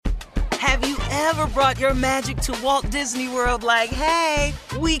Have you ever brought your magic to Walt Disney World like, hey,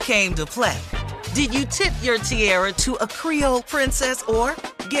 we came to play? Did you tip your tiara to a Creole princess or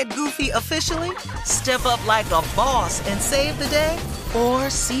get goofy officially? Step up like a boss and save the day? Or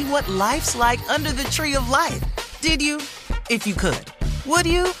see what life's like under the tree of life? Did you? If you could. Would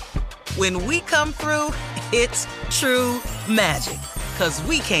you? When we come through, it's true magic. 'Cause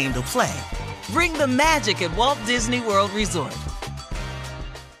we came to play. Bring the magic at Walt Disney World Resort.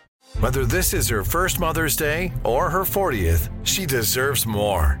 Whether this is her first Mother's Day or her 40th, she deserves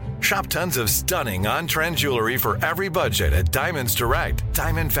more. Shop tons of stunning on-trend jewelry for every budget at Diamonds Direct.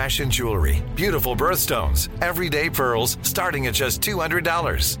 Diamond fashion jewelry, beautiful birthstones, everyday pearls starting at just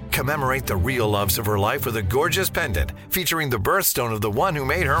 $200. Commemorate the real loves of her life with a gorgeous pendant featuring the birthstone of the one who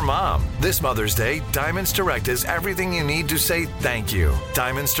made her mom. This Mother's Day, Diamonds Direct is everything you need to say thank you.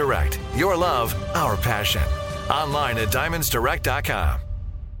 Diamonds Direct, your love, our passion. Online at diamondsdirect.com.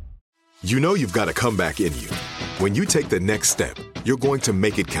 You know you've got a comeback in you. When you take the next step, you're going to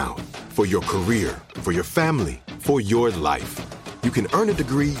make it count. For your career, for your family, for your life. You can earn a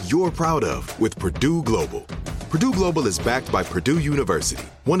degree you're proud of with Purdue Global. Purdue Global is backed by Purdue University,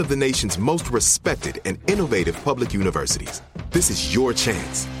 one of the nation's most respected and innovative public universities. This is your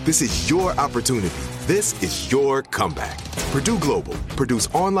chance. This is your opportunity. This is your comeback. Purdue Global, Purdue's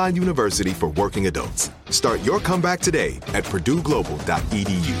online university for working adults. Start your comeback today at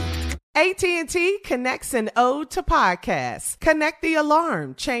purdueglobal.edu. AT&T connects an ode to podcasts. Connect the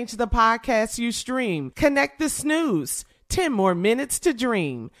alarm. Change the podcast you stream. Connect the snooze. 10 more minutes to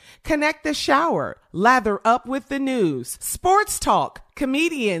dream. Connect the shower. Lather up with the news. Sports talk,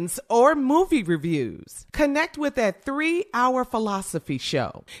 comedians, or movie reviews. Connect with that 3-hour philosophy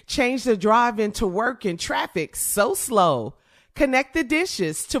show. Change the drive into work in traffic so slow. Connect the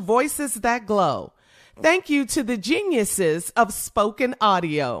dishes to voices that glow. Thank you to the geniuses of spoken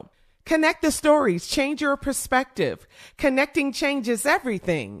audio. Connect the stories, change your perspective. Connecting changes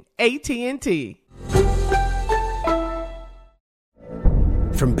everything. AT&T.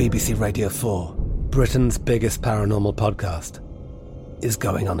 From BBC Radio 4, Britain's biggest paranormal podcast is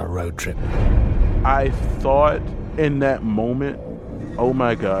going on a road trip. I thought in that moment, oh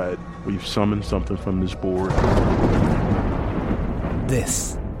my God, we've summoned something from this board.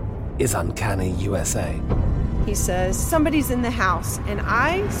 This is Uncanny USA. He says, somebody's in the house, and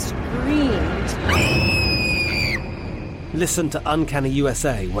I screamed. Listen to Uncanny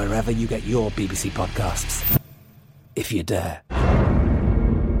USA wherever you get your BBC podcasts, if you dare.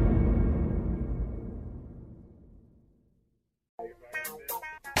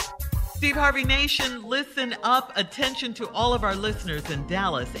 Steve Harvey Nation, listen up. Attention to all of our listeners in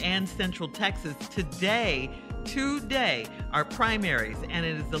Dallas and Central Texas. Today are primaries, and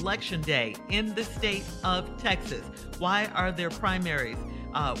it is election day in the state of Texas. Why are there primaries?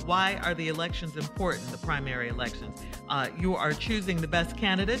 Why are the elections important, the primary elections? You are choosing the best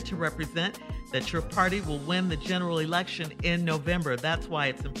candidate to represent that your party will win the general election in November. That's why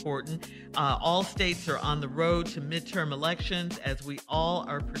it's important. All states are on the road to midterm elections as we all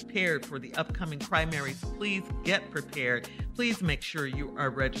are prepared for the upcoming primaries. Please get prepared. Please make sure you are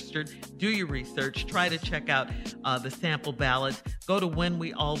registered. Do your research. Try to check out the sample ballots. Go to When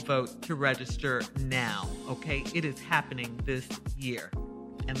We All Vote to register now, okay? It is happening this year.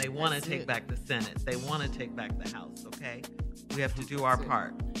 And they want to take back the Senate. They want to take back the House, okay? We have to do our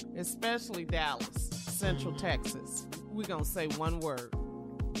part. Especially Dallas, Central Texas. We're going to say one word.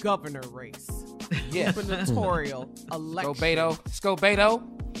 Governor race. Yes. Gubernatorial election. Scobedo.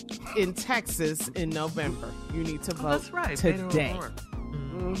 In Texas in November. You need to vote that's right. today.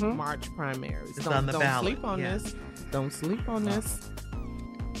 Mm-hmm. March primaries. It's on the ballot. Sleep on this. Don't sleep on this.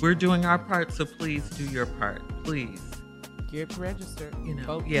 We're doing our part, so please do your part. Please. Get registered.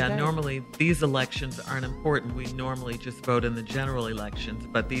 Vote today. Normally these elections aren't important. We normally just vote in the general elections,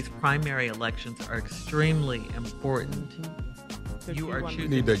 but these primary elections are extremely important. You are choosing. You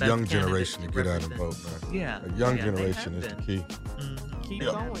need that young generation to get out and vote, man. Yeah. A young generation is the key. Mm-hmm. Keep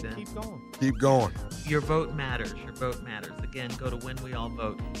going. Keep going. Keep going. Your vote matters. Your vote matters. Again, go to When We All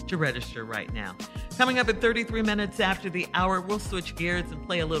Vote to register right now. Coming up at 33 minutes after the hour, we'll switch gears and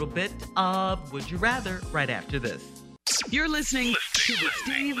play a little bit of Would You Rather right after this. You're listening to the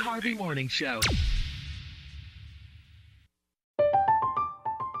Steve Harvey Morning Show.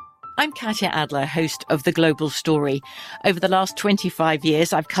 I'm Katya Adler, host of The Global Story. Over the last 25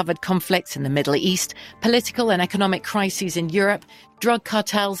 years, I've covered conflicts in the Middle East, political and economic crises in Europe, drug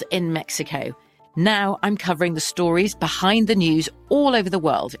cartels in Mexico. Now I'm covering the stories behind the news all over the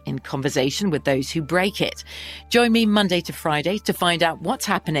world in conversation with those who break it. Join me Monday to Friday to find out what's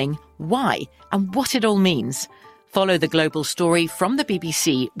happening, why, and what it all means. Follow The Global Story from the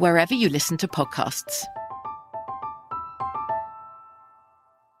BBC wherever you listen to podcasts.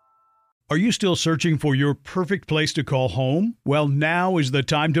 Are you still searching for your perfect place to call home? Well, now is the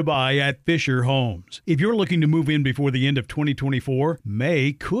time to buy at Fisher Homes. If you're looking to move in before the end of 2024,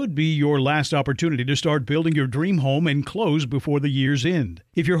 May could be your last opportunity to start building your dream home and close before the year's end.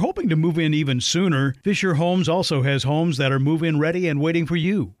 If you're hoping to move in even sooner, Fisher Homes also has homes that are move-in ready and waiting for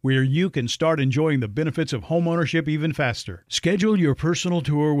you, where you can start enjoying the benefits of homeownership even faster. Schedule your personal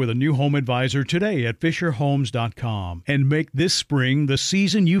tour with a new home advisor today at FisherHomes.com and make this spring the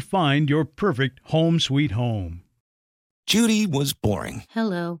season you find your perfect home sweet home. Judy was boring.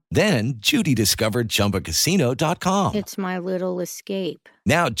 Hello. Then Judy discovered ChumbaCasino.com. It's my little escape.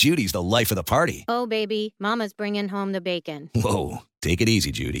 Now Judy's the life of the party. Oh, baby, mama's bringing home the bacon. Whoa, take it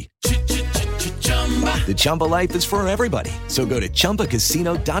easy, Judy. The Chumba life is for everybody. So go to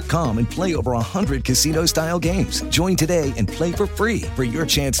ChumbaCasino.com and play over 100 casino-style games. Join today and play for free for your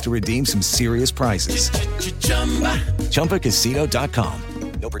chance to redeem some serious prizes. ChumbaCasino.com.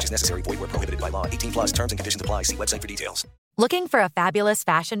 No purchase necessary. Void where prohibited by law. 18 plus terms and conditions apply. See website for details. Looking for a fabulous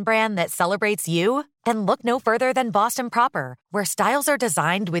fashion brand that celebrates you? Then look no further than Boston Proper, where styles are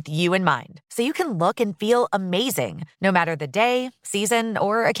designed with you in mind. So you can look and feel amazing, no matter the day, season,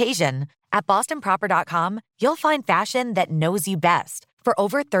 or occasion. At BostonProper.com, you'll find fashion that knows you best. For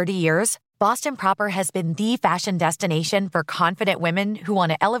over 30 years, Boston Proper has been the fashion destination for confident women who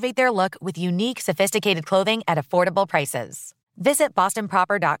want to elevate their look with unique, sophisticated clothing at affordable prices. Visit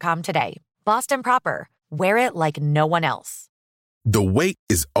BostonProper.com today. Boston Proper. Wear it like no one else. The wait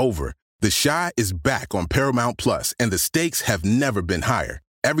is over. The Chi is back on Paramount Plus, and the stakes have never been higher.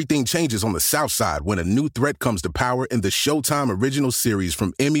 Everything changes on the South Side when a new threat comes to power in the Showtime original series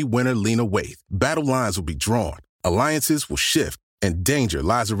from Emmy winner Lena Waithe. Battle lines will be drawn, alliances will shift, and danger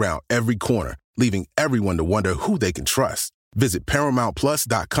lies around every corner, leaving everyone to wonder who they can trust. Visit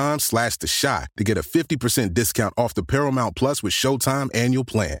ParamountPlus.com/The Chi to get a 50% discount off the Paramount Plus with Showtime annual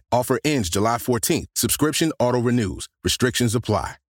plan. Offer ends July 14th. Subscription auto-renews. Restrictions apply.